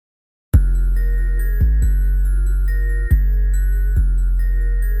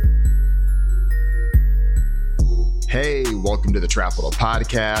welcome to the Trapital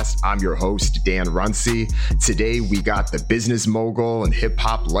Podcast. I'm your host, Dan Runcie. Today, we got the business mogul and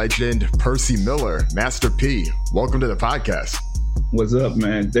hip-hop legend, Percy Miller, Master P. Welcome to the podcast. What's up,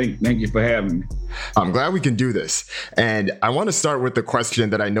 man? Thank you for having me. I'm glad we can do this. And I want to start with the question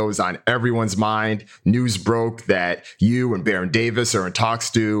that I know is on everyone's mind. News broke that you and Baron Davis are in talks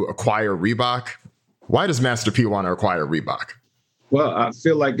to acquire Reebok. Why does Master P want to acquire Reebok? Well, I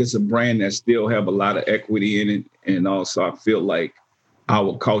feel like it's a brand that still have a lot of equity in it. And also I feel like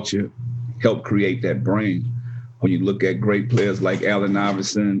our culture helped create that brand. When you look at great players like Allen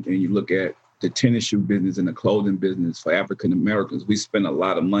Iverson and you look at the tennis shoe business and the clothing business for African Americans, we spend a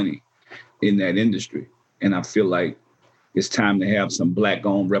lot of money in that industry. And I feel like it's time to have some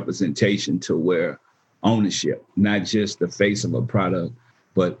Black-owned representation to where ownership, not just the face of a product,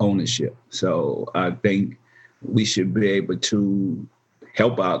 but ownership. So I think we should be able to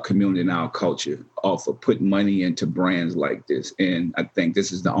help our community and our culture off of putting money into brands like this. And I think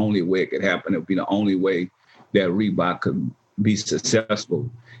this is the only way it could happen. It would be the only way that Reebok could be successful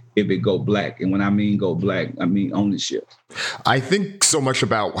if it go Black. And when I mean go Black, I mean ownership. I think so much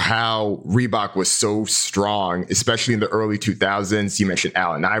about how Reebok was so strong, especially in the early 2000s. You mentioned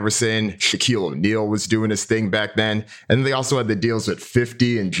Allen Iverson, Shaquille O'Neal was doing his thing back then. And then they also had the deals with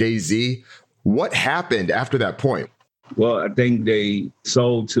 50 and Jay-Z. What happened after that point? Well, I think they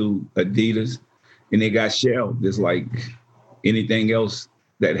sold to Adidas and they got shelved. Just like anything else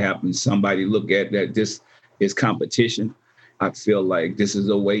that happens, somebody look at that this is competition. I feel like this is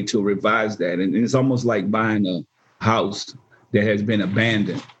a way to revise that. And it's almost like buying a house that has been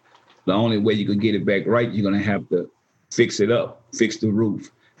abandoned. The only way you can get it back right, you're going to have to fix it up, fix the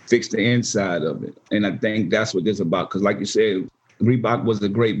roof, fix the inside of it. And I think that's what this is about. Because like you said, Reebok was a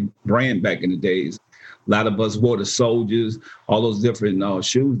great brand back in the days. A lot of us wore the Soldiers, all those different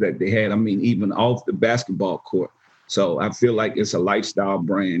shoes that they had. I mean, even off the basketball court. So I feel like it's a lifestyle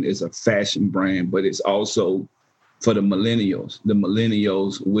brand. It's a fashion brand, but it's also for the millennials. The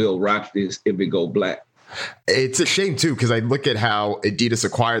millennials will rock this if it go Black. It's a shame, too, because I look at how Adidas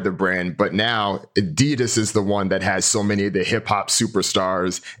acquired the brand, but now Adidas is the one that has so many of the hip hop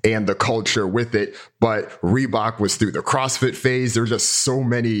superstars and the culture with it. But Reebok was through the CrossFit phase. There's just so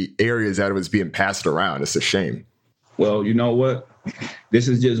many areas that it was being passed around. It's a shame. Well, you know what? This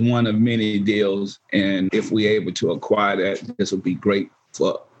is just one of many deals. And if we're able to acquire that, this will be great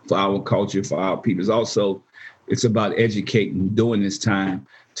for our culture, for our people. It's about educating during this time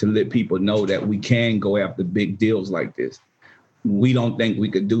to let people know that we can go after big deals like this. We don't think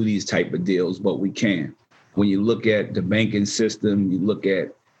we could do these type of deals, but we can. When you look at the banking system, you look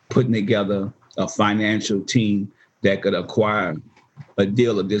at putting together a financial team that could acquire a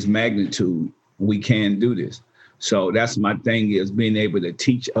deal of this magnitude, we can do this. So that's my thing, is being able to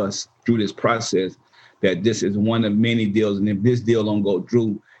teach us through this process that this is one of many deals. And if this deal don't go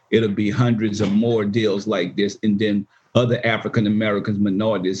through, it'll be hundreds of more deals like this. And then other African Americans,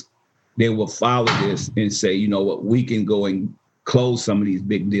 minorities, they will follow this and say, you know what, we can go and close some of these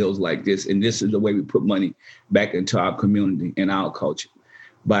big deals like this. And this is the way we put money back into our community and our culture,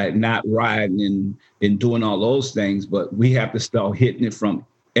 by not riding and doing all those things. But we have to start hitting it from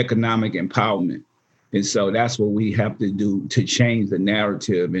economic empowerment. And so that's what we have to do to change the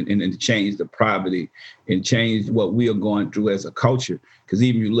narrative and to change the poverty and change what we are going through as a culture. Because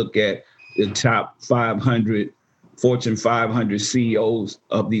even you look at the top 500, Fortune 500 CEOs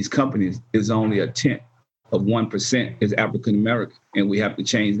of these companies, is only a tenth of 1% is African American. And we have to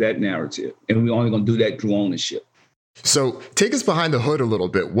change that narrative. And we're only going to do that through ownership. So take us behind the hood a little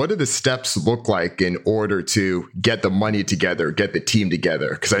bit. What do the steps look like in order to get the money together, get the team together?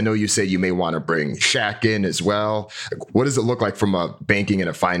 Because I know you said you may want to bring Shaq in as well. What does it look like from a banking and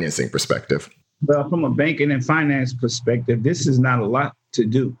a financing perspective? Well, from a banking and finance perspective, this is not a lot to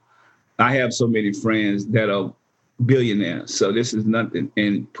do. I have so many friends that are billionaires. So this is nothing.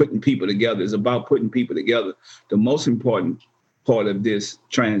 And putting people together is about putting people together. The most important part of this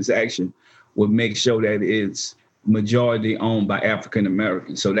transaction would make sure that it's majority owned by African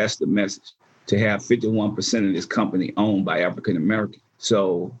Americans. So that's the message, to have 51% of this company owned by African Americans.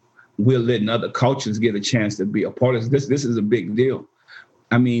 So we're letting other cultures get a chance to be a part of this. This is a big deal.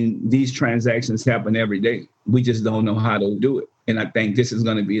 I mean, these transactions happen every day. We just don't know how to do it. And I think this is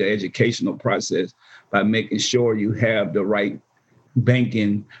going to be the educational process, by making sure you have the right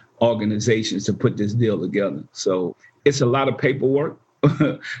banking organizations to put this deal together. So it's a lot of paperwork.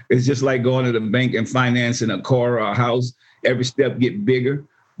 It's just like going to the bank and financing a car or a house. Every step get bigger,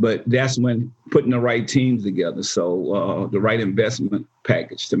 but that's when putting the right teams together. So the right investment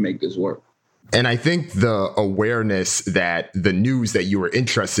package to make this work. And I think the awareness that the news that you were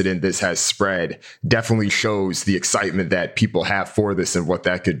interested in this has spread definitely shows the excitement that people have for this and what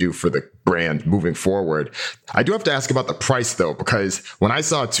that could do for the brand moving forward. I do have to ask about the price, though, because when I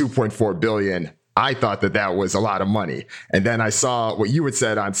saw 2.4 billion, I thought that that was a lot of money. And then I saw what you had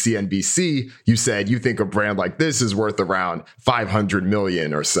said on CNBC. You said you think a brand like this is worth around 500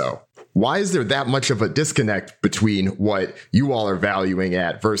 million or so. Why is there that much of a disconnect between what you all are valuing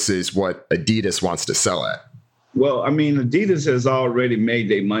at versus what Adidas wants to sell at? Well, I mean, Adidas has already made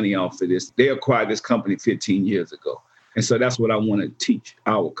their money off of this. They acquired this company 15 years ago. And so that's what I want to teach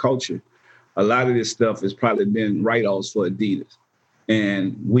our culture. A lot of this stuff has probably been write-offs for Adidas.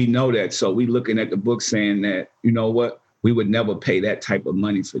 And we know that. So we looking at the book saying that, you know what, we would never pay that type of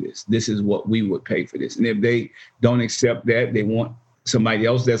money for this. This is what we would pay for this. And if they don't accept that, they want somebody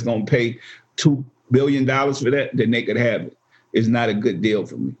else that's going to pay $2 billion for that, then they could have it. It's not a good deal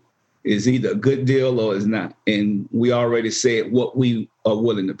for me. It's either a good deal or it's not. And we already said what we are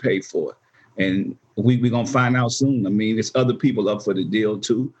willing to pay for it. And we're going to find out soon. I mean, there's other people up for the deal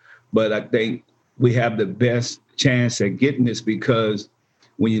too. But I think we have the best chance at getting this because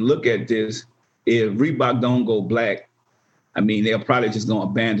when you look at this, if Reebok don't go black, I mean, they're probably just going to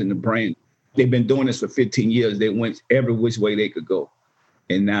abandon the brand. They've been doing this for 15 years. They went every which way they could go.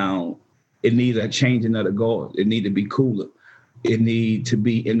 And now it needs a changing of the guard. It needs to be cooler. It needs to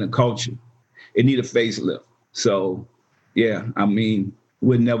be in the culture. It needs a facelift. So, yeah, I mean,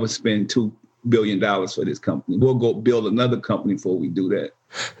 we'll never spend $2 billion for this company. We'll go build another company before we do that.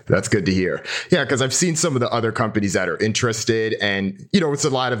 That's good to hear. Yeah, because I've seen some of the other companies that are interested and, you know, it's a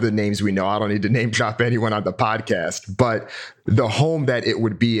lot of the names we know. I don't need to name drop anyone on the podcast, but the home that it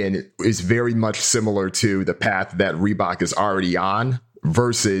would be in is very much similar to the path that Reebok is already on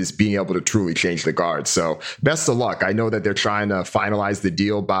versus being able to truly change the guard. So best of luck. I know that they're trying to finalize the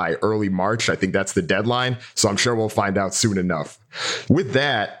deal by early March. I think that's the deadline. So I'm sure we'll find out soon enough. With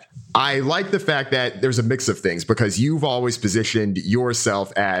that, I like the fact that there's a mix of things because you've always positioned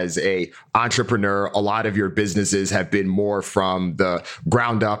yourself as a entrepreneur. A lot of your businesses have been more from the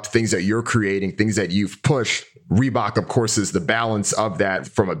ground up, things that you're creating, things that you've pushed. Reebok, of course, is the balance of that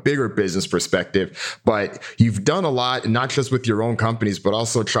from a bigger business perspective. But you've done a lot, not just with your own companies, but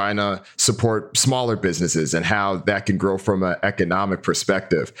also trying to support smaller businesses and how that can grow from an economic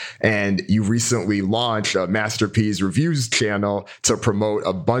perspective. And you recently launched a Master P's Reviews channel to promote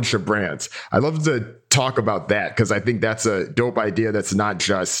a bunch of brands. I'd love to talk about that because I think that's a dope idea that's not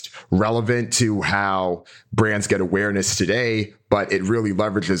just relevant to how brands get awareness today, but it really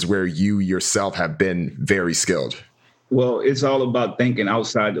leverages where you yourself have been very skilled. Well, it's all about thinking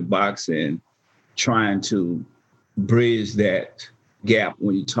outside the box and trying to bridge that gap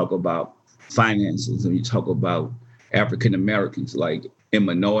when you talk about finances and you talk about African Americans, like in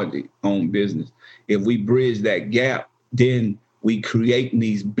minority-owned business. If we bridge that gap, then we create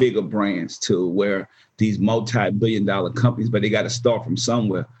these bigger brands to where these multi-billion-dollar companies, but they got to start from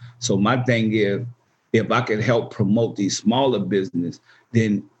somewhere. So my thing is, if I can help promote these smaller business,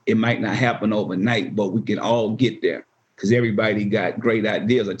 then it might not happen overnight, but we can all get there because everybody got great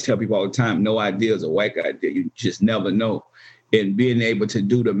ideas. I tell people all the time, no idea is a whack idea. You just never know. And being able to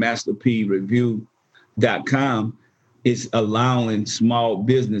do the masterpreview.com is allowing small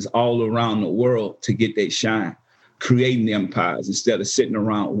business all around the world to get their shine, creating empires instead of sitting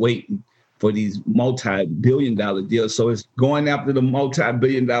around waiting for these multi-billion-dollar deals. So it's going after the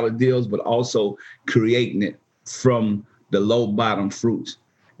multi-billion-dollar deals, but also creating it from the low bottom fruits.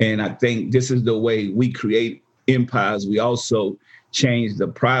 And I think this is the way we create empires. We also change the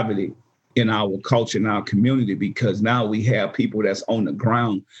poverty in our culture, in our community, because now we have people that's on the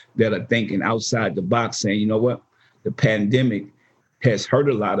ground that are thinking outside the box, saying, you know what, the pandemic has hurt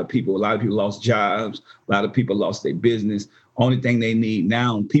a lot of people. A lot of people lost jobs. A lot of people lost their business. Only thing they need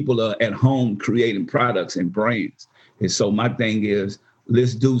now, people are at home creating products and brands. And so my thing is,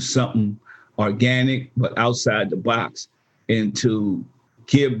 let's do something organic, but outside the box, and to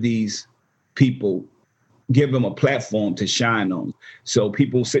give these people, give them a platform to shine on. So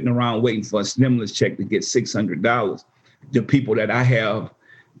people sitting around waiting for a stimulus check to get $600. The people that I have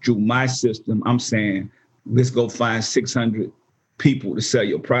through my system, I'm saying, let's go find 600 people to sell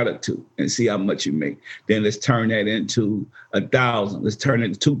your product to and see how much you make. Then let's turn that into 1,000. Let's turn it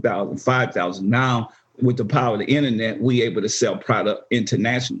into 2,000, 5,000. Now, with the power of the internet, we able to sell product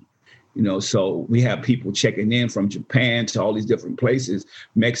internationally. You know, so we have people checking in from Japan to all these different places,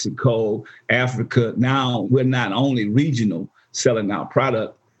 Mexico, Africa. Now we're not only regional selling our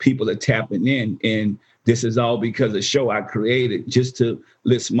product, people are tapping in. And this is all because of the show I created just to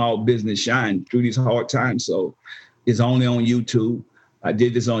let small business shine through these hard times. So it's only on YouTube. I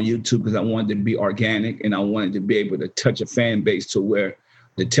did this on YouTube because I wanted to be organic and I wanted to be able to touch a fan base to where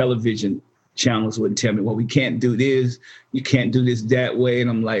the television channels would tell me, well, we can't do this. You can't do this that way. And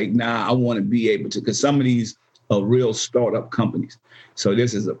I'm like, nah, I want to be able to, because some of these are real startup companies. So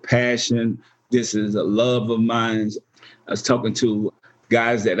this is a passion. This is a love of mine. I was talking to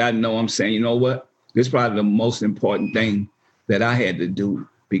guys that I know. I'm saying, you know what? This is probably the most important thing that I had to do,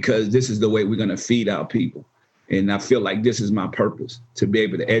 because this is the way we're going to feed our people. And I feel like this is my purpose, to be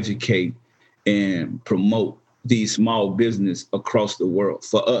able to educate and promote these small business across the world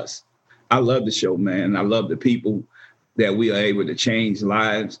for us. I love the show, man. I love the people that we are able to change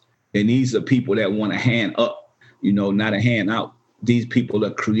lives. And these are people that want a hand up, not a hand out. These people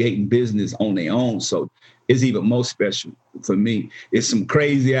are creating business on their own. So it's even more special for me. It's some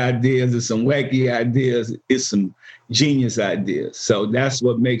crazy ideas. It's some wacky ideas. It's some genius ideas. So that's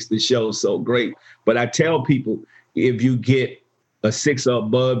what makes the show so great. But I tell people, if you get a 6 or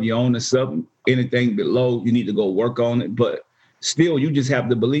above, you own something, anything below, you need to go work on it. But still, you just have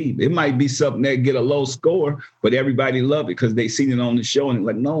to believe. It might be something that get a low score, but everybody love it because they seen it on the show and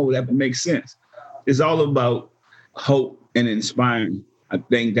they're like, no, that makes sense. It's all about hope and inspiring. I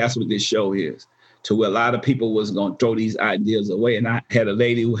think that's what this show is, to where a lot of people was going to throw these ideas away. And I had a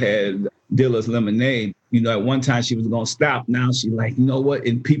lady who had Dilla's Lemonade. At one time she was going to stop. Now she's like, you know what?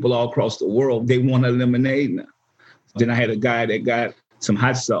 And people all across the world, they want a lemonade now. Then I had a guy that got some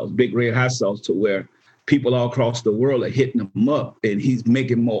hot sauce, Big Red hot sauce, to where people all across the world are hitting him up, and he's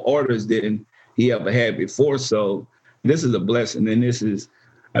making more orders than he ever had before. So this is a blessing. And this is,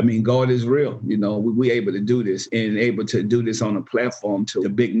 God is real. We able to do this, and able to do this on a platform to the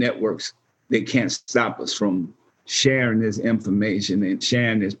big networks. They can't stop us from sharing this information and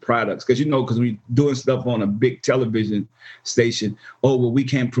sharing this products. Because we're doing stuff on a big television station. Oh, well, we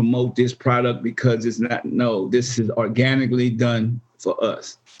can't promote this product because it's not. No, this is organically done for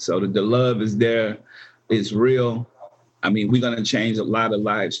us. So the love is there. It's real. We're going to change a lot of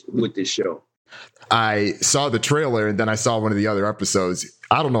lives with this show. I saw the trailer and then I saw one of the other episodes.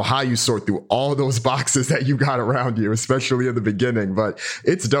 I don't know how you sort through all those boxes that you got around you, especially in the beginning, but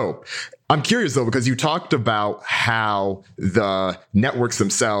it's dope. I'm curious, though, because you talked about how the networks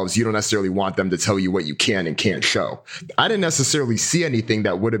themselves, you don't necessarily want them to tell you what you can and can't show. I didn't necessarily see anything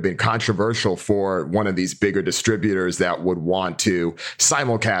that would have been controversial for one of these bigger distributors that would want to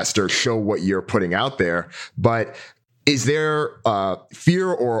simulcast or show what you're putting out there. But is there fear,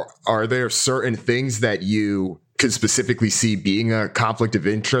 or are there certain things that you could specifically see being a conflict of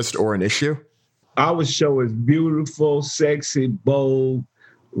interest or an issue? Our show is beautiful, sexy, bold,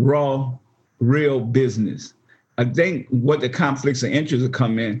 raw, real business. I think what the conflicts of interest will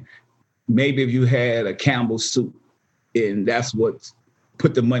come in, maybe if you had a Campbell soup, and that's what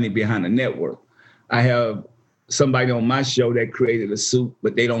put the money behind the network. I have somebody on my show that created a soup,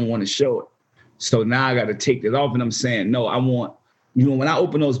 but they don't want to show it. So now I got to take it off, and I'm saying, no, I want, when I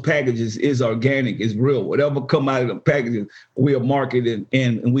open those packages, it's organic, it's real. Whatever come out of the packages, we are marketed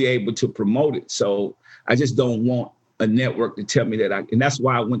and we're able to promote it. So I just don't want a network to tell me that and that's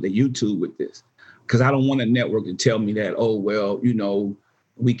why I went to YouTube with this, because I don't want a network to tell me that, oh, well,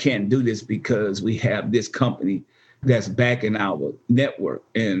 we can't do this because we have this company that's backing our network.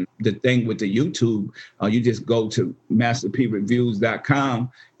 And the thing with the YouTube, you just go to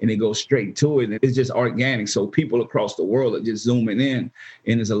masterpreviews.com and it goes straight to it. And it's just organic. So people across the world are just zooming in.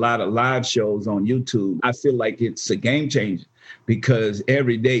 And there's a lot of live shows on YouTube. I feel like it's a game changer, because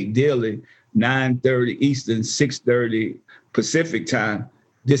every day, daily, 9:30 Eastern, 6:30 Pacific time,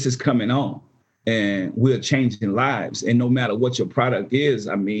 this is coming on. And we're changing lives. And no matter what your product is,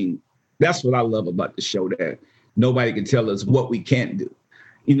 that's what I love about the show, that nobody can tell us what we can't do.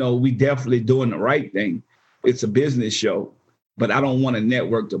 We definitely doing the right thing. It's a business show, but I don't want a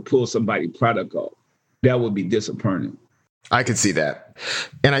network to pull somebody's product off. That would be disappointing. I could see that.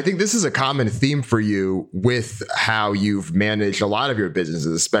 And I think this is a common theme for you with how you've managed a lot of your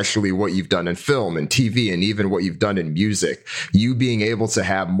businesses, especially what you've done in film and TV and even what you've done in music. You being able to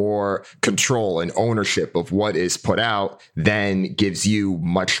have more control and ownership of what is put out then gives you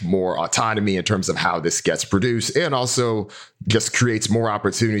much more autonomy in terms of how this gets produced, and also just creates more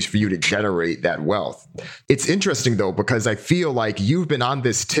opportunities for you to generate that wealth. It's interesting, though, because I feel like you've been on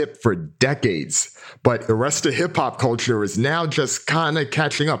this tip for decades, but the rest of hip hop culture is now just kind of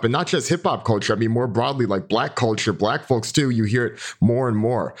catching up. And not just hip hop culture, more broadly, like Black culture, Black folks too, you hear it more and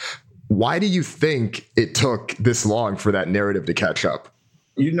more. Why do you think it took this long for that narrative to catch up?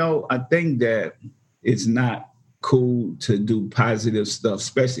 I think that it's not cool to do positive stuff,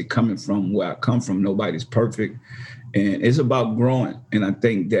 especially coming from where I come from. Nobody's perfect. And it's about growing. And I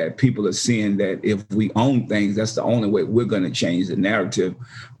think that people are seeing that if we own things, that's the only way we're going to change the narrative.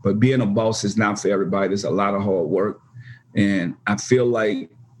 But being a boss is not for everybody. There's a lot of hard work. And I feel like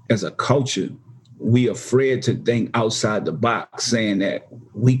as a culture, we are afraid to think outside the box, saying that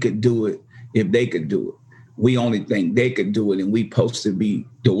we could do it if they could do it. We only think they could do it, and we supposed to be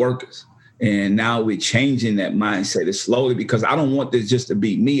the workers. And now we're changing that mindset slowly, because I don't want this just to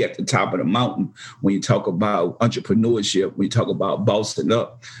be me at the top of the mountain. When you talk about entrepreneurship, when you talk about bossing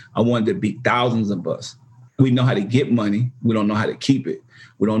up, I want it to be thousands of us. We know how to get money. We don't know how to keep it.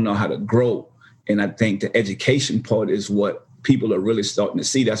 We don't know how to grow. And I think the education part is what people are really starting to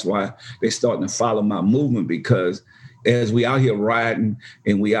see. That's why they're starting to follow my movement, because as we out here riding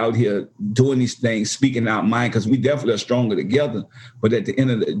and we out here doing these things, speaking our mind, because we definitely are stronger together. But at the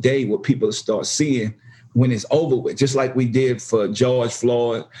end of the day, what people start seeing when it's over with, just like we did for George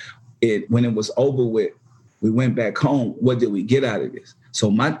Floyd, when it was over with, we went back home. What did we get out of this?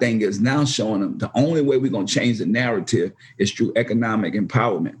 So my thing is now showing them the only way we're going to change the narrative is through economic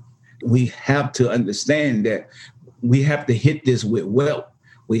empowerment. We have to understand that we have to hit this with wealth.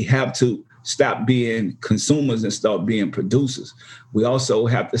 We have to stop being consumers and start being producers. We also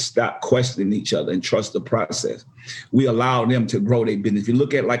have to stop questioning each other and trust the process. We allow them to grow their business. If you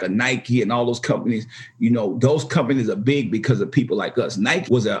look at like a Nike and all those companies, those companies are big because of people like us.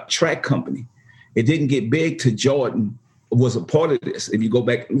 Nike was a track company. It didn't get big till Jordan was a part of this. If you go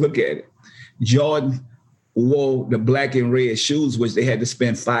back and look at it, Jordan wore the black and red shoes, which they had to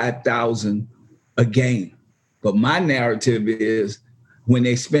spend $5,000 a game. But my narrative is, when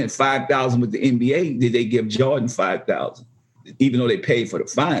they spent $5,000 with the NBA, did they give Jordan $5,000? Even though they paid for the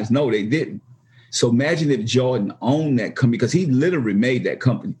fines? No, they didn't. So imagine if Jordan owned that company, because he literally made that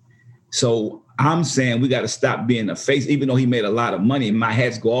company. So I'm saying we got to stop being a face, even though he made a lot of money. My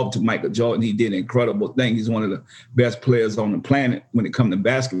hats go off to Michael Jordan. He did an incredible thing. He's one of the best players on the planet when it comes to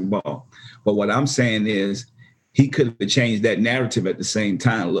basketball. But what I'm saying is he could have changed that narrative at the same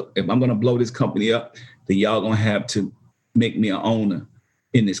time. Look, if I'm going to blow this company up, then y'all going to have to make me an owner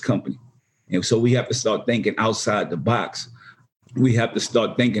in this company. And so we have to start thinking outside the box. We have to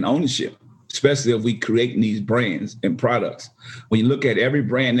start thinking ownership, especially if we create these brands and products. When you look at every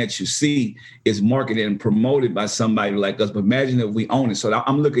brand that you see is marketed and promoted by somebody like us, but imagine if we own it. So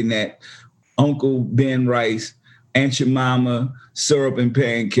I'm looking at Uncle Ben Rice, Aunt Jemima, syrup and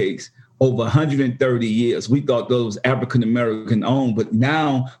pancakes. Over 130 years, we thought those African-American owned, but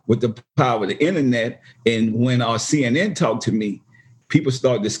now with the power of the internet, and when our CNN talked to me, people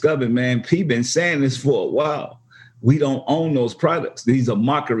start discovering, man, P been saying this for a while. We don't own those products. These are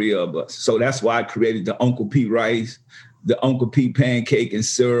mockery of us. So that's why I created the Uncle P rice, the Uncle P pancake and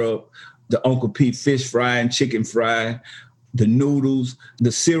syrup, the Uncle P fish fry and chicken fry, the noodles,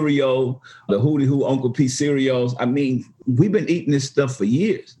 the cereal, the Hootie Hoo Uncle P cereals. I mean, we've been eating this stuff for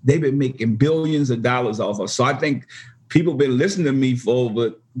years. They've been making billions of dollars off us. So I think people have been listening to me for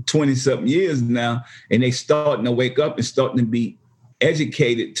over 20-something years now, and they starting to wake up and starting to be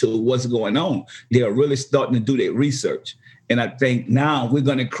educated to what's going on. They're really starting to do their research. And I think now we're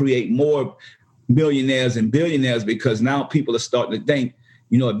going to create more millionaires and billionaires, because now people are starting to think,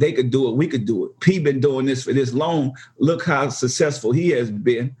 if they could do it, we could do it. P been doing this for this long. Look how successful he has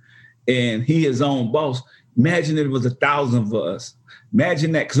been, and he his own boss. Imagine if it was 1,000 of us.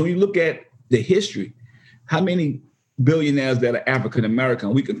 Imagine that, because when you look at the history, how many billionaires that are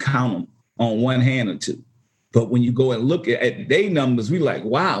African-American, we can count them on one hand or two. But when you go and look at their numbers, we like,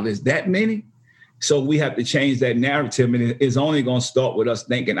 wow, there's that many? So we have to change that narrative, and it's only going to start with us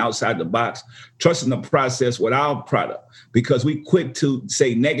thinking outside the box, trusting the process with our product, because we quick to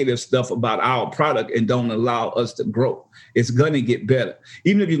say negative stuff about our product and don't allow us to grow. It's going to get better.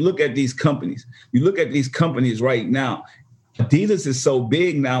 Even if you look at these companies, right now, Adidas is so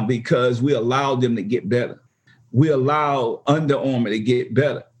big now because we allowed them to get better. We allow Under Armour to get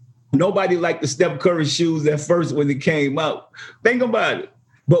better. Nobody liked the Steph Curry shoes at first when it came out. Think about it.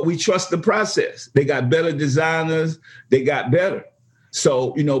 But we trust the process. They got better designers. They got better.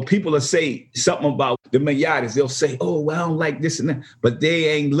 So, people will say something about the Miatas. They'll say, oh, well, I don't like this and that. But they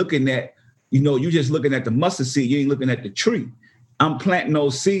ain't looking at, you're just looking at the mustard seed. You ain't looking at the tree. I'm planting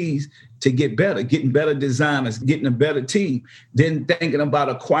those seeds to get better, getting better designers, getting a better team, then thinking about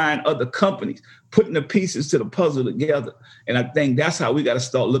acquiring other companies, putting the pieces to the puzzle together. And I think that's how we got to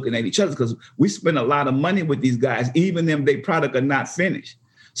start looking at each other, because we spend a lot of money with these guys, even if their product are not finished.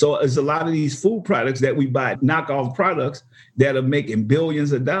 So there's a lot of these food products that we buy, knockoff products that are making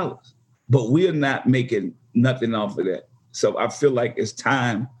billions of dollars, but we're not making nothing off of that. So I feel like it's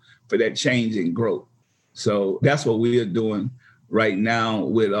time for that change and growth. So that's what we are doing right now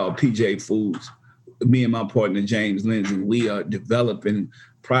with PJ Foods. me and my partner, James Lindsay, we are developing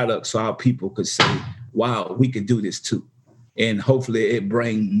products so our people could say, wow, we could do this too. And hopefully it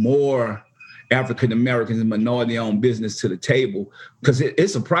bring more African Americans and minority-owned business to the table, because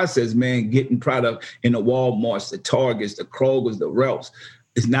it's a process, man, getting product in the Walmarts, the Targets, the Krogers, the Ralphs.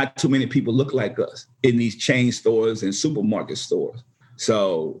 It's not too many people look like us in these chain stores and supermarket stores.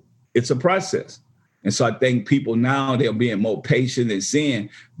 So it's a process. And so I think people now, they're being more patient and seeing,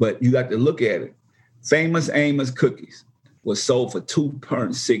 but you got to look at it. Famous Amos cookies was sold for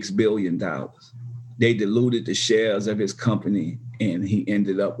 $2.6 billion. They diluted the shares of his company and he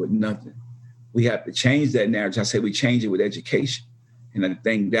ended up with nothing. We have to change that narrative. I say we change it with education. And I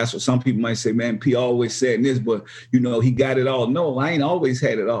think that's what some people might say, man, P always said this, but, he got it all. No, I ain't always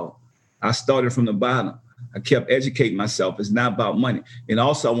had it all. I started from the bottom. I kept educating myself. It's not about money. And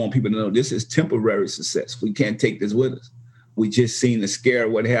also I want people to know this is temporary success. We can't take this with us. We just seen the scare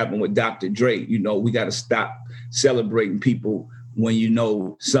of what happened with Dr. Dre. We got to stop celebrating people when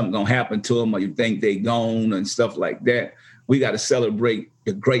something going to happen to them or you think they gone and stuff like that. We got to celebrate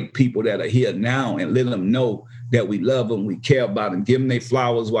the great people that are here now and let them know that we love them, we care about them, give them their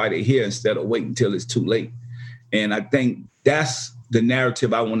flowers while they're here instead of waiting until it's too late. And I think that's the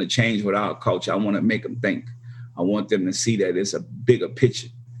narrative I want to change with our culture. I want to make them think. I want them to see that it's a bigger picture.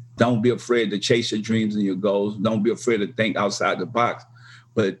 Don't be afraid to chase your dreams and your goals. Don't be afraid to think outside the box,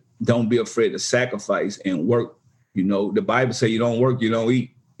 but don't be afraid to sacrifice and work. The Bible says you don't work, you don't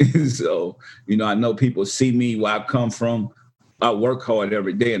eat. So, I know people see me where I come from. I work hard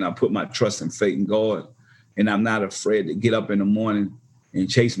every day and I put my trust and faith in God. And I'm not afraid to get up in the morning and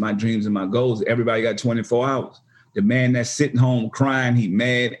chase my dreams and my goals. Everybody got 24 hours. The man that's sitting home crying, he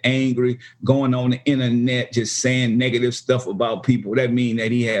mad, angry, going on the internet, just saying negative stuff about people. That means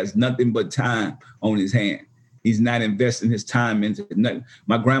that he has nothing but time on his hand. He's not investing his time into nothing.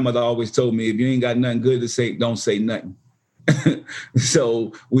 My grandmother always told me, if you ain't got nothing good to say, don't say nothing.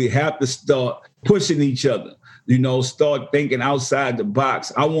 So we have to start pushing each other, start thinking outside the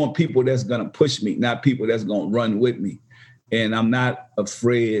box. I want people that's going to push me, not people that's going to run with me. And I'm not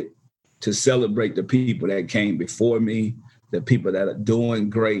afraid to celebrate the people that came before me, the people that are doing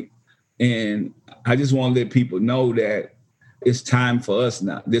great. And I just want to let people know that it's time for us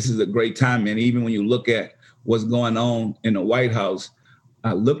now. This is a great time. And even when you look at what's going on in the White House,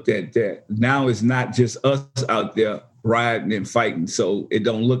 I looked at that. Now it's not just us out there rioting and fighting, so it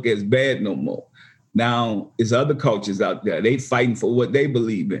don't look as bad no more. Now it's other cultures out there. They fighting for what they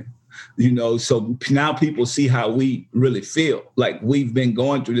believe in. So now people see how we really feel. Like we've been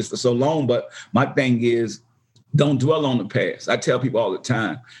going through this for so long, but my thing is don't dwell on the past. I tell people all the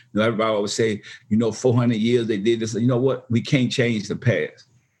time, everybody always say, 400 years they did this. You know what? We can't change the past,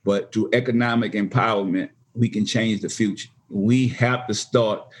 but through economic empowerment, we can change the future. We have to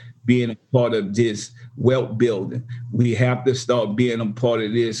start being a part of this wealth building. We have to start being a part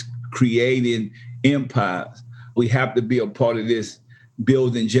of this creating empires. We have to be a part of this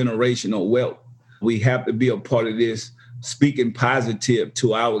building generational wealth. We have to be a part of this speaking positive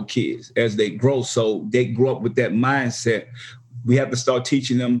to our kids as they grow, so they grow up with that mindset. We have to start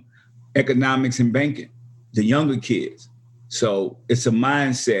teaching them economics and banking, the younger kids. So it's a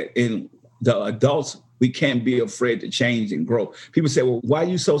mindset. In the adults, we can't be afraid to change and grow. People say, well, why are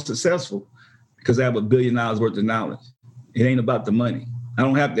you so successful? Because I have $1 billion worth of knowledge. It ain't about the money. I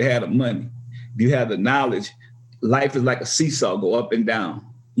don't have to have the money. If you have the knowledge, life is like a seesaw, go up and down.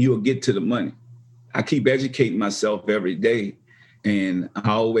 You will get to the money. I keep educating myself every day. And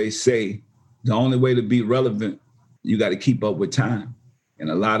I always say, the only way to be relevant, you got to keep up with time. And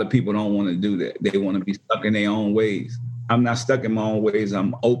a lot of people don't want to do that. They want to be stuck in their own ways. I'm not stuck in my own ways.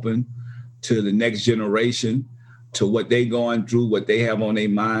 I'm open to the next generation, to what they going through, what they have on their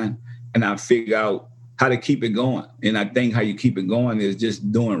mind. And I figure out how to keep it going. And I think how you keep it going is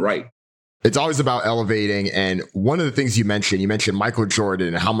just doing right. It's always about elevating. And one of the things you mentioned Michael Jordan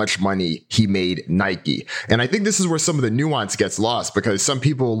and how much money he made Nike. And I think this is where some of the nuance gets lost, because some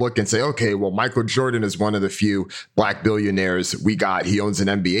people look and say, okay, well, Michael Jordan is one of the few black billionaires we got. He owns an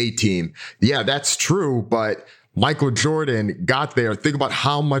NBA team. Yeah, that's true. But Michael Jordan got there. Think about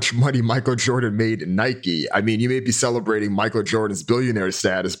how much money Michael Jordan made Nike. I mean, you may be celebrating Michael Jordan's billionaire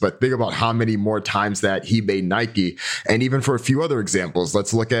status, but think about how many more times that he made Nike. And even for a few other examples,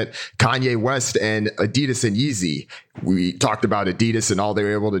 let's look at Kanye West and Adidas and Yeezy. We talked about Adidas and all they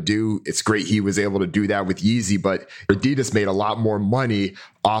were able to do. It's great he was able to do that with Yeezy, but Adidas made a lot more money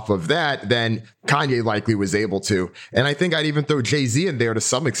off of that than Kanye likely was able to. And I think I'd even throw Jay-Z in there to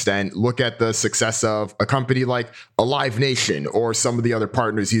some extent. Look at the success of a company like Alive Nation or some of the other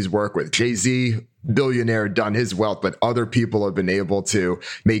partners he's worked with. Jay-Z billionaire done his wealth, but other people have been able to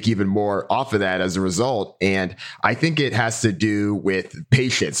make even more off of that as a result. And I think it has to do with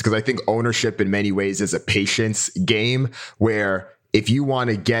patience, because I think ownership in many ways is a patience game where if you want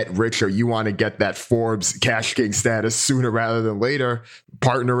to get rich or you want to get that Forbes Cash King status sooner rather than later,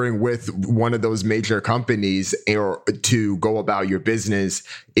 partnering with one of those major companies or to go about your business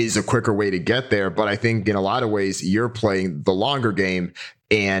is a quicker way to get there. But I think in a lot of ways, you're playing the longer game,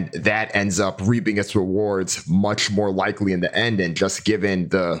 and that ends up reaping its rewards much more likely in the end. And just given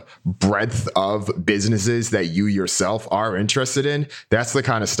the breadth of businesses that you yourself are interested in, that's the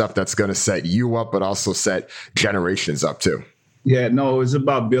kind of stuff that's going to set you up, but also set generations up too. Yeah, no, it's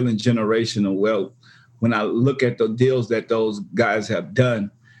about building generational wealth. When I look at the deals that those guys have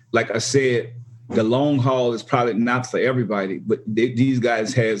done, like I said, the long haul is probably not for everybody, but these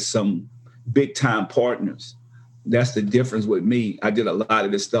guys had some big time partners. That's the difference with me. I did a lot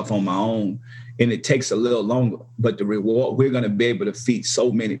of this stuff on my own, and it takes a little longer, but the reward, we're going to be able to feed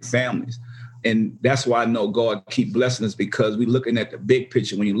so many families. And that's why I know God keep blessing us, because we're looking at the big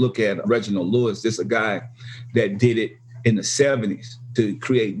picture. When you look at Reginald Lewis, this is a guy that did it in the 70s to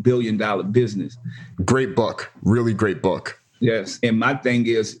create billion-dollar business. Great book. Really great book. Yes. And my thing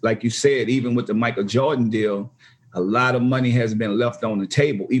is, like you said, even with the Michael Jordan deal, a lot of money has been left on the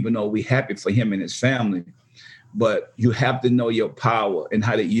table, even though we're happy for him and his family. But you have to know your power and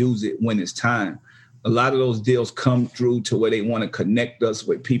how to use it when it's time. A lot of those deals come through to where they want to connect us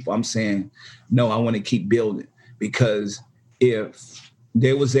with people. I'm saying, no, I want to keep building, because if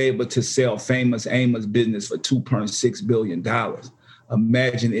they was able to sell Famous Amos business for $2.6 billion.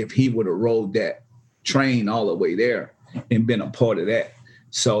 Imagine if he would have rode that train all the way there and been a part of that.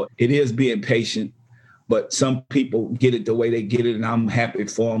 So it is being patient, but some people get it the way they get it, and I'm happy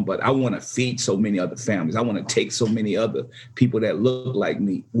for them. But I want to feed so many other families. I want to take so many other people that look like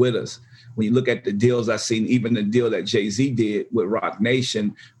me with us. When you look at the deals I've seen, even the deal that Jay-Z did with Roc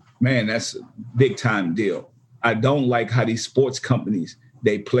Nation, man, that's a big time deal. I don't like how these sports companies,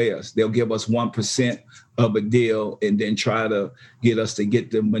 they play us. They'll give us 1% of a deal and then try to get us to get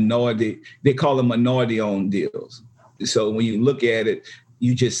the minority. They call them minority-owned deals. So when you look at it,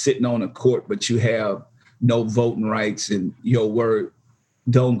 you just sitting on a court, but you have no voting rights, and your word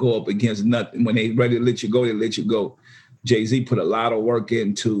don't go up against nothing. When they ready to let you go, they let you go. Jay-Z put a lot of work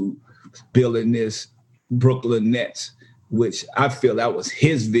into building this Brooklyn Nets, which I feel that was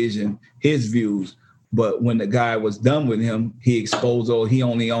his vision, his views. But when the guy was done with him, he exposed, oh, he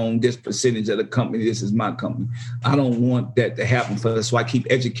only owned this percentage of the company. This is my company. I don't want that to happen for us. So I keep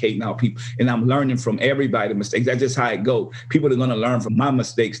educating our people. And I'm learning from everybody's mistakes. That's just how it goes. People are going to learn from my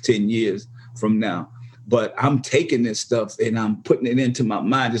mistakes 10 years from now. But I'm taking this stuff and I'm putting it into my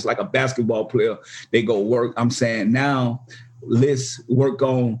mind, just like a basketball player. They go work. I'm saying now, let's work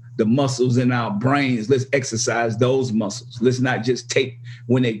on the muscles in our brains. Let's exercise those muscles. Let's not just take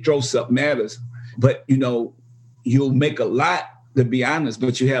when they throw something at us. But, you know, you'll make a lot, to be honest,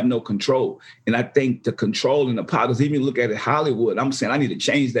 but you have no control. And I think the control and the power, even if you look at it, Hollywood, I'm saying I need to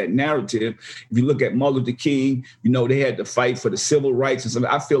change that narrative. If you look at Martin Luther King, you know, they had to fight for the civil rights and something.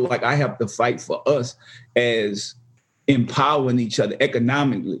 I feel like I have to fight for us as empowering each other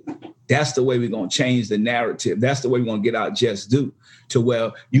economically. That's the way we're going to change the narrative. That's the way we're going to get our just due, to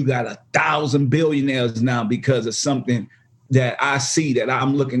where you got 1,000 billionaires now because of something that I see, that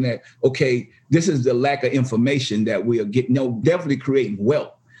I'm looking at. Okay, this is the lack of information that we are getting. No, definitely creating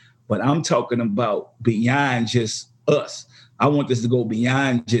wealth, but I'm talking about beyond just us. I want this to go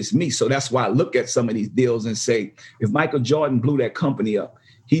beyond just me. So that's why I look at some of these deals and say, if Michael Jordan blew that company up,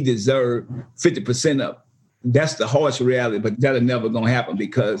 he deserved 50% of it. That's the harsh reality, but that'll never going to happen,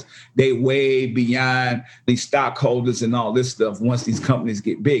 because they way beyond these stockholders and all this stuff. Once these companies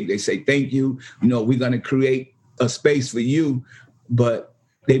get big, they say, thank you. You know, we're going to create a space for you, but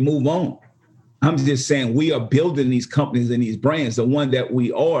they move on. I'm just saying, we are building these companies and these brands. The one that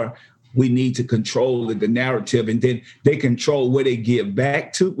we are, we need to control the narrative, and then they control where they give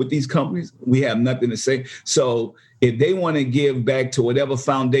back to with these companies. We have nothing to say. So if they want to give back to whatever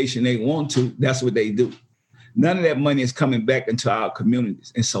foundation they want to, that's what they do. None of that money is coming back into our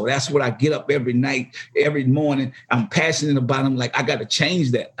communities. And so that's what I get up every night, every morning. I'm passionate about it. I'm like, I got to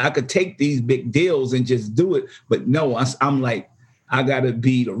change that. I could take these big deals and just do it. But no, I'm like, I got to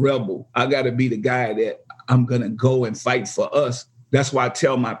be the rebel. I got to be the guy that I'm going to go and fight for us. That's why I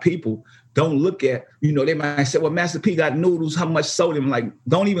tell my people, don't look at, you know, they might say, well, Master P got noodles, how much sodium? Like,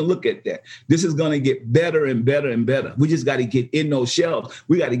 don't even look at that. This is going to get better and better and better. We just got to get in those shelves.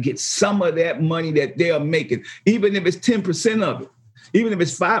 We got to get some of that money that they're making, even if it's 10% of it, even if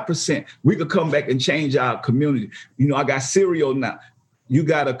it's 5%, we could come back and change our community. You know, I got cereal now. You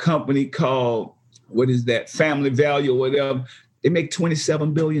got a company called what is that, Family Value or whatever. They make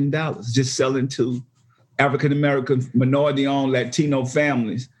 $27 billion just selling to African-American, minority-owned Latino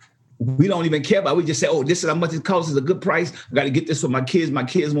families. We don't even care about it. We just say, oh, this is how much it costs. It's a good price. I got to get this for my kids. My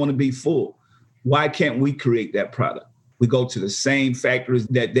kids want to be full. Why can't we create that product? We go to the same factories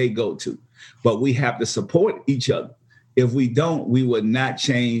that they go to, but we have to support each other. If we don't, we would not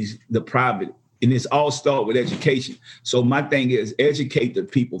change the poverty. And it's all start with education. So my thing is educate the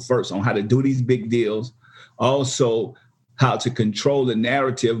people first on how to do these big deals. Also, how to control the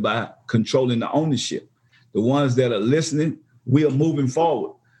narrative by controlling the ownership. The ones that are listening, we are moving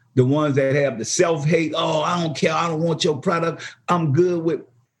forward. The ones that have the self-hate, oh, I don't care, I don't want your product, I'm good with,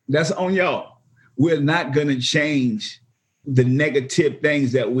 that's on y'all. We're not going to change the negative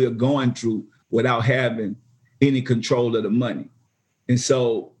things that we're going through without having any control of the money. And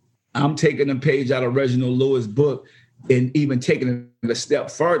so I'm taking a page out of Reginald Lewis' book and even taking it a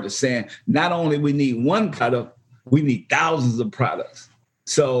step further, saying not only we need one product, we need thousands of products.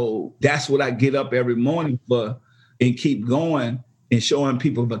 So that's what I get up every morning for and keep going and showing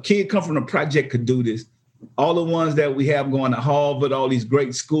people if a kid come from a project could do this. All the ones that we have going to Harvard, all these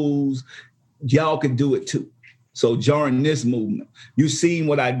great schools, y'all can do it too. So join this movement. You've seen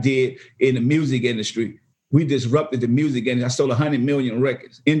what I did in the music industry. We disrupted the music industry. I sold 100 million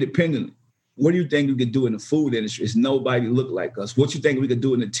records independently. What do you think we could do in the food industry? It's nobody look like us. What you think we could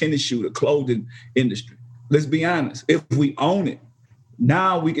do in the tennis shoe, the clothing industry? Let's be honest. If we own it,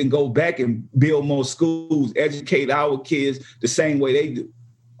 now we can go back and build more schools, educate our kids the same way they do,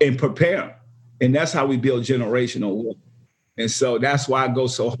 and prepare them. And that's how we build generational wealth. And so that's why I go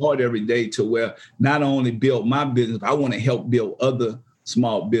so hard every day to where not only build my business, but I want to help build other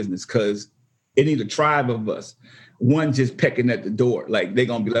small business because it needs a tribe of us. One just pecking at the door. Like they're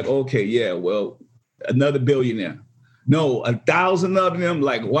going to be like, okay, yeah, well, another billionaire. No, 1,000 of them,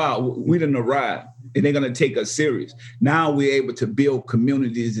 like, wow, we didn't arrive. And they're going to take us serious. Now we're able to build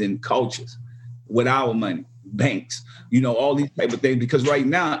communities and cultures with our money, banks, all these type of things. Because right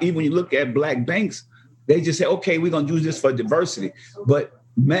now, even when you look at Black banks, they just say, okay, we're going to use this for diversity. But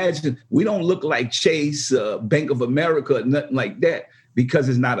imagine, we don't look like Chase, Bank of America, nothing like that, because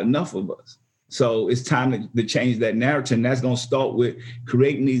there's not enough of us. So it's time to change that narrative. And that's going to start with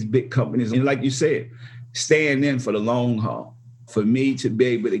creating these big companies. And like you said, staying in for the long haul. For me to be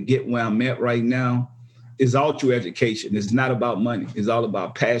able to get where I'm at right now is all through education. It's not about money. It's all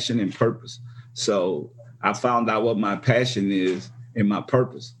about passion and purpose. So I found out what my passion is and my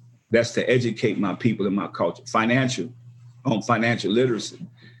purpose. That's to educate my people and my culture, financial literacy.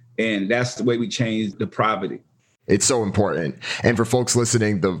 And that's the way we change the poverty. It's so important. And for folks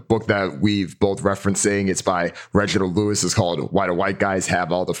listening, the book that we've both referencing, it's by Reginald Lewis. It's called Why Do White Guys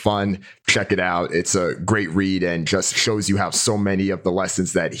Have All the Fun? Check it out. It's a great read and just shows you how so many of the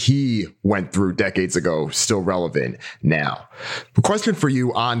lessons that he went through decades ago still relevant now. A question for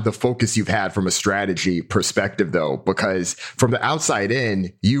you on the focus you've had from a strategy perspective, though, because from the outside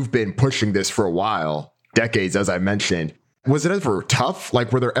in, you've been pushing this for a while, decades, as I mentioned. Was it ever tough?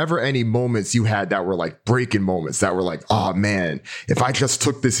 Like, were there ever any moments you had that were like breaking moments that were like, oh man, if I just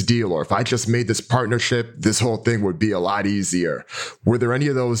took this deal or if I just made this partnership, this whole thing would be a lot easier? Were there any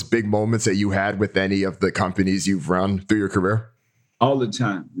of those big moments that you had with any of the companies you've run through your career? All the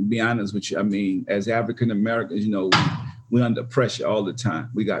time, to be honest with you. I mean, as African Americans, we're under pressure all the time.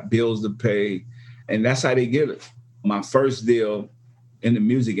 We got bills to pay, and that's how they get us. My first deal in the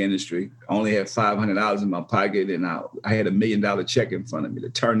music industry, I only had $500 in my pocket, and I had $1 million check in front of me. To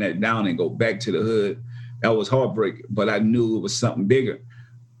turn that down and go back to the hood, that was heartbreaking, but I knew it was something bigger.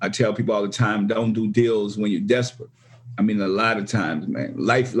 I tell people all the time, don't do deals when you're desperate. I mean, a lot of times, man,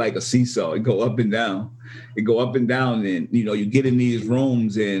 life like a seesaw, it go up and down. It go up and down, and, you get in these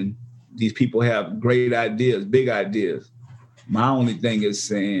rooms and these people have great ideas, big ideas. My only thing is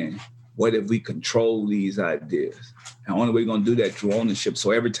saying, what if we control these ideas? And the only way we're going to do that through ownership. So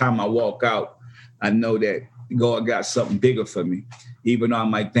every time I walk out, I know that God got something bigger for me, even though I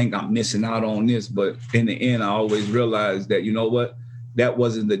might think I'm missing out on this. But in the end, I always realize that, you know what, that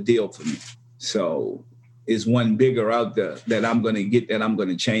wasn't the deal for me. So it's one bigger out there that I'm going to get, that I'm going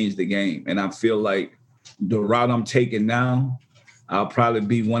to change the game. And I feel like the route I'm taking now, I'll probably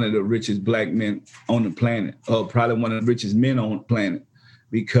be one of the richest Black men on the planet, or probably one of the richest men on the planet,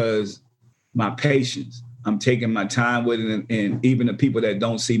 because my patience, I'm taking my time with it, and even the people that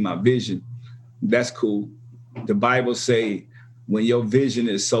don't see my vision, that's cool. The Bible say when your vision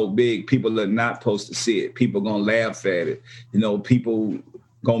is so big, people are not supposed to see it. People gonna laugh at it. People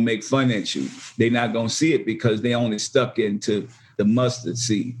gonna make fun at you. They're not gonna see it because they only stuck into the mustard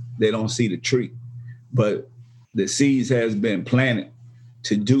seed. They don't see the tree. But the seeds has been planted,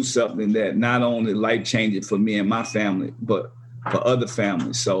 to do something that not only life-changing for me and my family, but for other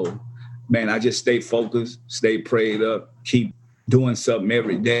families. So, man, I just stay focused, stay prayed up, keep doing something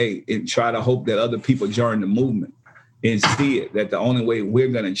every day and try to hope that other people join the movement and see it, that the only way we're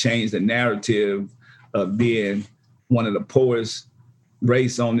going to change the narrative of being one of the poorest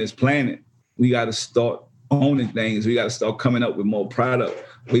race on this planet, we got to start owning things. We got to start coming up with more product.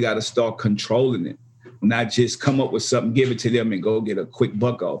 We got to start controlling it, not just come up with something, give it to them and go get a quick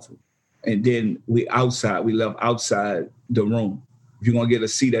buck off it. And then we left outside the room. If you're going to get a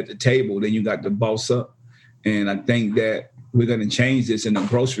seat at the table, then you got to boss up. And I think that we're going to change this in the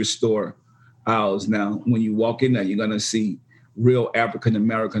grocery store aisles now. When you walk in there, you're going to see real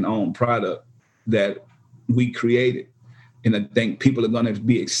African-American owned product that we created. And I think people are going to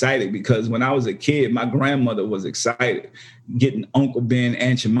be excited because when I was a kid, my grandmother was excited getting Uncle Ben,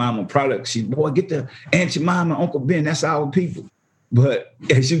 Aunt Jemima products. She, boy, get the Aunt Jemima, Uncle Ben, that's our people. But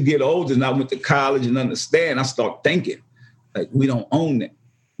as you get older and I went to college and understand, I start thinking, like, we don't own that.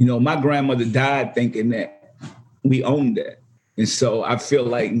 You know, my grandmother died thinking that we own that. And so I feel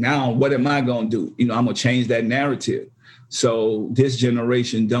like now, what am I going to do? You know, I'm going to change that narrative. So this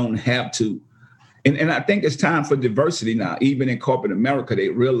generation don't have to. And I think it's time for diversity now. Even in corporate America, they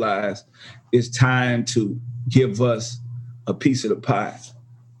realize it's time to give us a piece of the pie.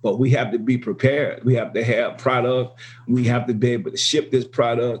 But we have to be prepared. We have to have product. We have to be able to ship this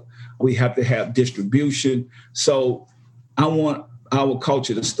product. We have to have distribution. So I want our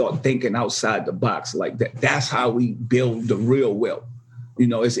culture to start thinking outside the box like that. That's how we build the real wealth. You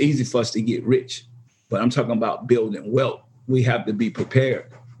know, it's easy for us to get rich, but I'm talking about building wealth. We have to be prepared.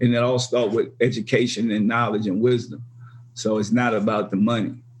 And it all starts with education and knowledge and wisdom. So it's not about the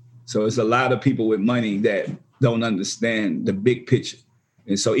money. So it's a lot of people with money that don't understand the big picture.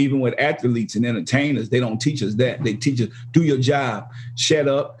 And so even with athletes and entertainers, they don't teach us that. They teach us, do your job, shut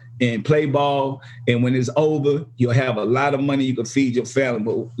up and play ball. And when it's over, you'll have a lot of money you can feed your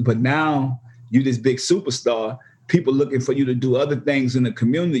family. But now you're this big superstar. People looking for you to do other things in the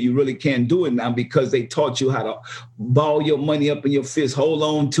community. You really can't do it now because they taught you how to ball your money up in your fist, hold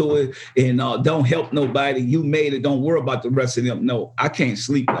on to it, and don't help nobody. You made it. Don't worry about the rest of them. No, I can't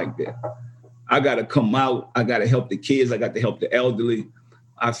sleep like that. I got to come out. I got to help the kids. I got to help the elderly.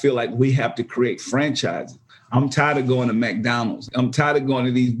 I feel like we have to create franchises. I'm tired of going to McDonald's. I'm tired of going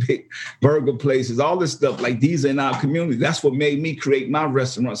to these big burger places, all this stuff. Like, these are in our community. That's what made me create my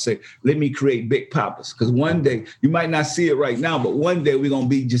restaurant. Say, let me create Big Papa's. Because one day, you might not see it right now, but one day we're going to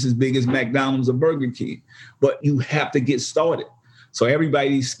be just as big as McDonald's or Burger King. But you have to get started. So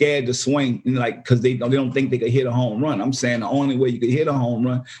everybody's scared to swing, like, because they don't think they can hit a home run. I'm saying the only way you can hit a home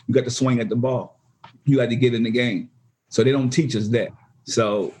run, you got to swing at the ball. You got to get in the game. So they don't teach us that.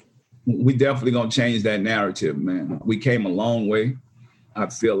 So we definitely going to change that narrative, man. We came a long way. I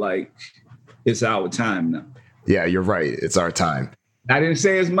feel like it's our time now. Yeah, you're right. It's our time. I didn't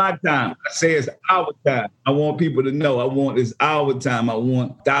say it's my time. I say it's our time. I want people to know it's our time. I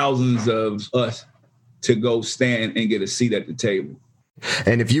want thousands of us to go stand and get a seat at the table.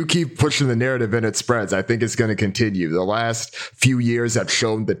 And if you keep pushing the narrative and it spreads, I think it's going to continue. The last few years have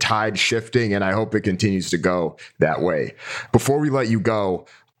shown the tide shifting, and I hope it continues to go that way. Before we let you go,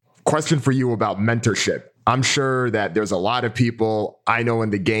 question for you about mentorship. I'm sure that there's a lot of people I know in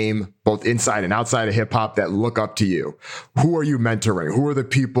the game, both inside and outside of hip hop, that look up to you. Who are you mentoring? Who are the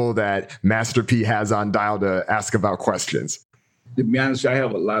people that Master P has on dial to ask about questions? To be honest, I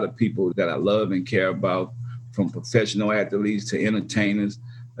have a lot of people that I love and care about, from professional athletes to entertainers,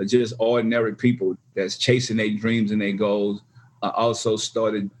 just ordinary people that's chasing their dreams and their goals. I also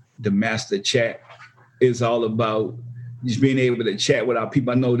started the Master Chat. It's all about just being able to chat with our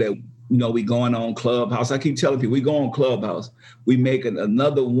people. I know that, we going on Clubhouse. I keep telling people, we go on Clubhouse. We making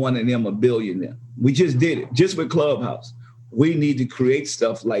another one of them a billionaire. We just did it, just with Clubhouse. We need to create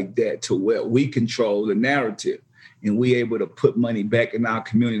stuff like that to where we control the narrative and we able to put money back in our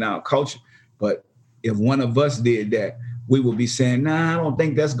community and our culture. But if one of us did that, we would be saying, nah, I don't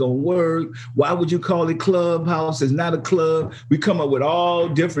think that's going to work. Why would you call it Clubhouse? It's not a club. We come up with all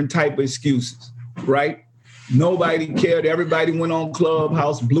different type of excuses, right? Nobody cared. Everybody went on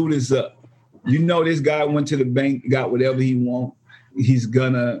Clubhouse, blew this up. This guy went to the bank, got whatever he want. He's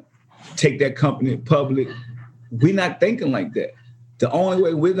going to take that company public. We're not thinking like that. The only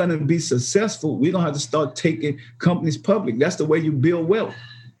way we're going to be successful, we're going to have to start taking companies public. That's the way you build wealth.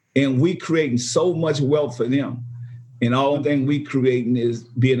 And we creating so much wealth for them. And all thing we creating is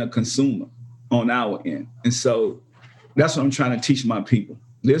being a consumer on our end. And so that's what I'm trying to teach my people.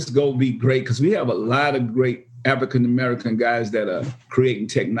 Let's go be great, because we have a lot of great African-American guys that are creating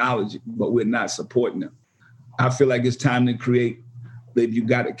technology, but we're not supporting them. I feel like it's time to create If you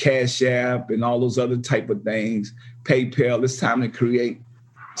got a Cash App and all those other type of things, PayPal, it's time to create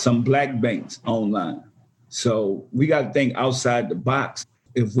some black banks online. So we got to think outside the box.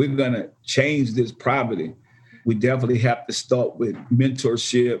 If we're going to change this poverty, we definitely have to start with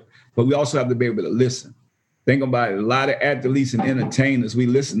mentorship, but we also have to be able to listen. Think about it. A lot of athletes and entertainers, we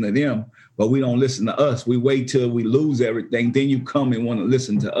listen to them, but we don't listen to us. We wait till we lose everything. Then you come and want to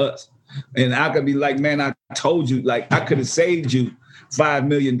listen to us. And I could be like, man, I told you, like, I could have saved you $5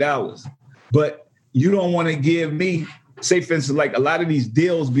 million, but you don't want to give me, say, for instance, like a lot of these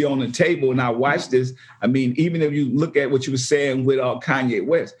deals be on the table, and I watch this. I mean, even if you look at what you were saying with Kanye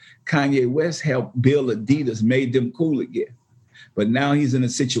West helped build Adidas, made them cool again. But now he's in a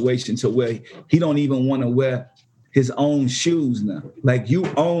situation to where he don't even want to wear his own shoes now. Like, you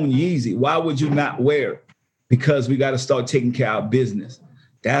own Yeezy. Why would you not wear it? Because we got to start taking care of business.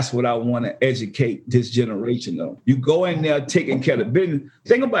 That's what I want to educate this generation on. You go in there taking care of business.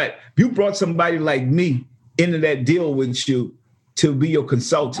 Think about it. If you brought somebody like me into that deal with you to be your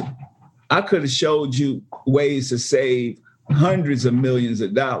consultant, I could have showed you ways to save hundreds of millions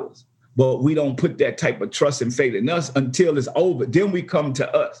of dollars. But we don't put that type of trust and faith in us until it's over. Then we come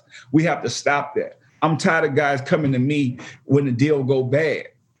to us. We have to stop that. I'm tired of guys coming to me when the deal go bad.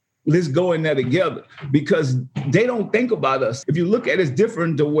 Let's go in there together, because they don't think about us. If you look at it, it's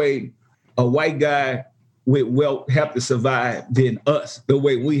different the way a white guy with wealth have to survive than us, the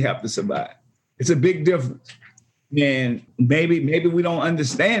way we have to survive. It's a big difference. And maybe we don't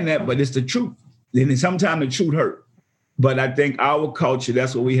understand that, but it's the truth. And sometimes the truth hurts. But I think our culture,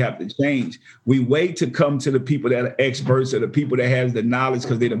 that's what we have to change. We wait to come to the people that are experts or the people that has the knowledge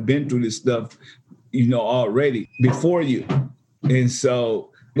because they've been through this stuff, already before you. And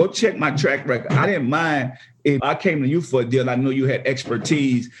so go check my track record. I didn't mind if I came to you for a deal. I know you had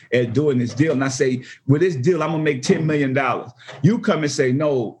expertise at doing this deal. And I say, with this deal, I'm going to make $10 million. You come and say,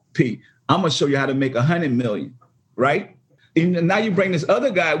 no, P, I'm going to show you how to make $100 million, right? And now you bring this other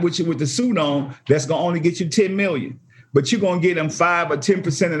guy with you with the suit on that's going to only get you $10 million. But you're going to get them 5 or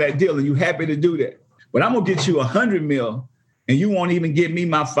 10% of that deal, and you're happy to do that. But I'm going to get you $100 million, and you won't even give me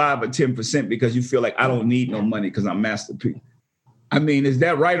my 5 or 10% because you feel like I don't need no money because I'm Master P. I mean, is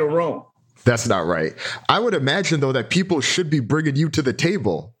that right or wrong? That's not right. I would imagine, though, that people should be bringing you to the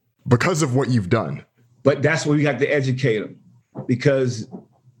table because of what you've done. But that's where we have to educate them, because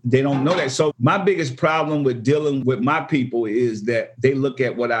they don't know that. So my biggest problem with dealing with my people is that they look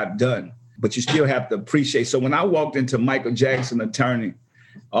at what I've done, but you still have to appreciate. So when I walked into Michael Jackson attorney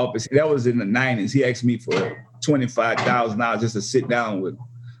office, that was in the 90s. He asked me for $25,000 just to sit down with him.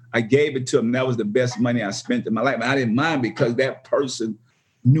 I gave it to him. That was the best money I spent in my life. And I didn't mind because that person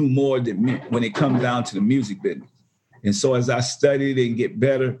knew more than me when it comes down to the music business. And so as I studied and get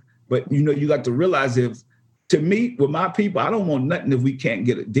better, but you got to realize, to me, with my people, I don't want nothing if we can't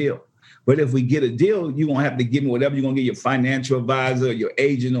get a deal. But if we get a deal, you're going to have to give me whatever you're going to get, your financial advisor, your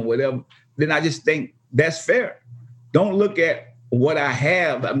agent or whatever. Then I just think that's fair. Don't look at what I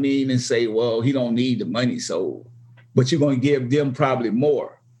have, and say, well, he don't need the money. So, but you're going to give them probably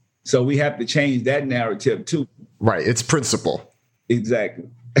more. So we have to change that narrative too. Right. It's principle. Exactly.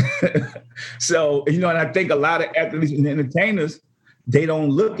 So, and I think a lot of athletes and entertainers, they don't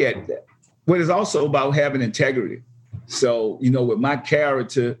look at that. But it's also about having integrity. So, with my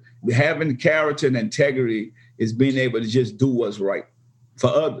character, having character and integrity is being able to just do what's right for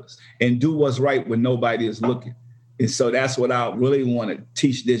others and do what's right when nobody is looking. And so that's what I really want to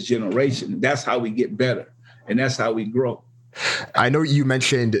teach this generation. That's how we get better. And that's how we grow. I know you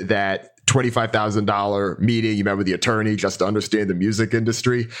mentioned that $25,000 meeting you met with the attorney just to understand the music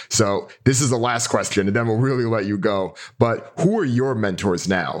industry. So this is the last question, and then we'll really let you go. But who are your mentors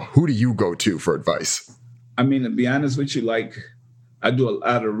now? Who do you go to for advice? To be honest with you, I do a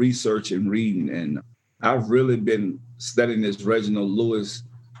lot of research and reading, and I've really been studying this Reginald Lewis,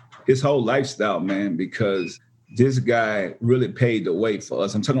 his whole lifestyle, man, because this guy really paved the way for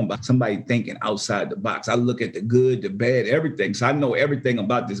us. I'm talking about somebody thinking outside the box. I look at the good, the bad, everything. So I know everything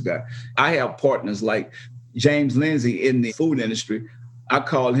about this guy. I have partners like James Lindsay in the food industry. I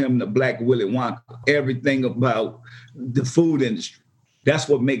call him the Black Willy Wonka. Everything about the food industry. That's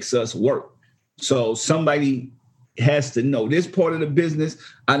what makes us work. So somebody has to know this part of the business.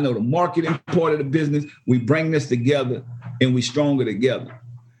 I know the marketing part of the business. We bring this together and we stronger together.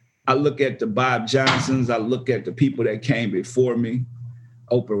 I look at the Bob Johnsons. I look at the people that came before me,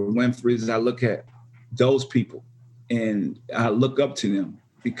 Oprah Winfrey's. I look at those people and I look up to them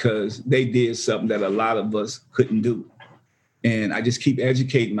because they did something that a lot of us couldn't do. And I just keep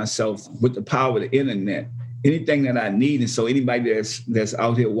educating myself with the power of the internet, anything that I need. And so anybody that's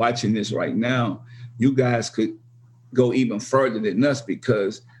out here watching this right now, you guys could go even further than us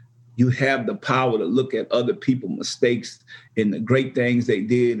because you have the power to look at other people's mistakes and the great things they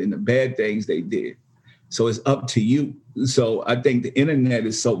did and the bad things they did. So it's up to you. So I think the internet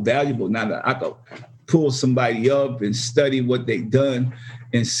is so valuable now that I can pull somebody up and study what they've done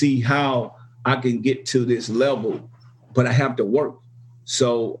and see how I can get to this level, but I have to work.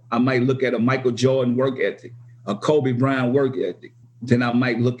 So I might look at a Michael Jordan work ethic, a Kobe Bryant work ethic. Then I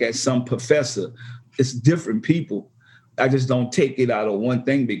might look at some professor. It's different people. I just don't take it out of one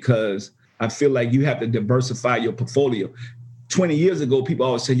thing because I feel like you have to diversify your portfolio. 20 years ago, people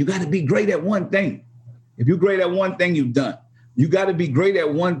always said, you got to be great at one thing. If you're great at one thing, you've done. You got to be great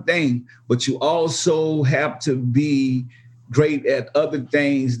at one thing, but you also have to be great at other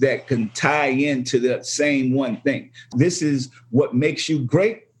things that can tie into that same one thing. This is what makes you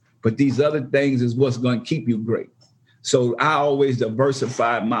great, but these other things is what's going to keep you great. So I always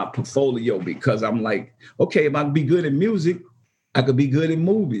diversify my portfolio because I'm like, okay, if I can be good at music, I could be good at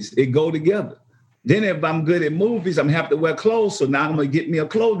movies. It go together. Then if I'm good at movies, I'm gonna have to wear clothes. So now I'm gonna get me a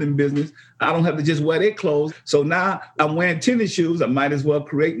clothing business. I don't have to just wear their clothes. So now I'm wearing tennis shoes. I might as well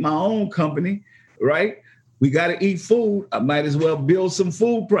create my own company, right? We gotta eat food. I might as well build some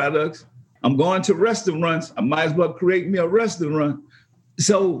food products. I'm going to restaurants. I might as well create me a restaurant.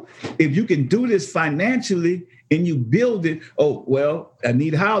 So if you can do this financially and you build it, oh, well, I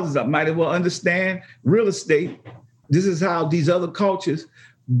need houses. I might as well understand real estate. This is how these other cultures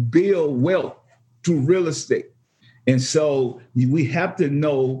build wealth through real estate. And so we have to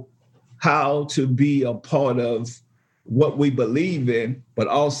know how to be a part of what we believe in, but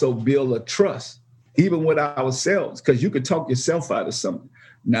also build a trust, even with ourselves, because you could talk yourself out of something.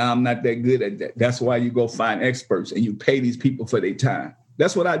 Now, I'm not that good at that. That's why you go find experts and you pay these people for their time.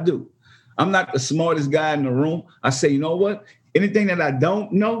 That's what I do. I'm not the smartest guy in the room. I say, you know what? Anything that I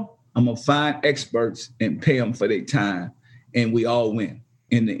don't know, I'm going to find experts and pay them for their time. And we all win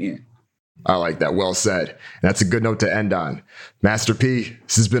in the end. I like that. Well said. And that's a good note to end on. Master P,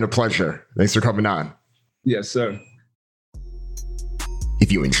 this has been a pleasure. Thanks for coming on. Yes, sir.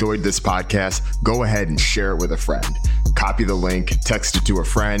 If you enjoyed this podcast, go ahead and share it with a friend. Copy the link, text it to a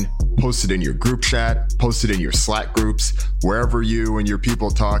friend, post it in your group chat, post it in your Slack groups, wherever you and your people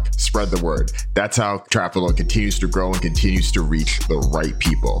talk, spread the word. That's how Trap Alone continues to grow and continues to reach the right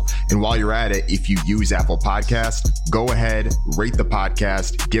people. And while you're at it, if you use Apple Podcasts, go ahead, rate the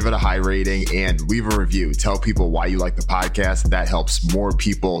podcast, give it a high rating, and leave a review. Tell people why you like the podcast. That helps more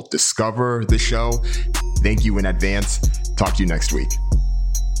people discover the show. Thank you in advance. Talk to you next week.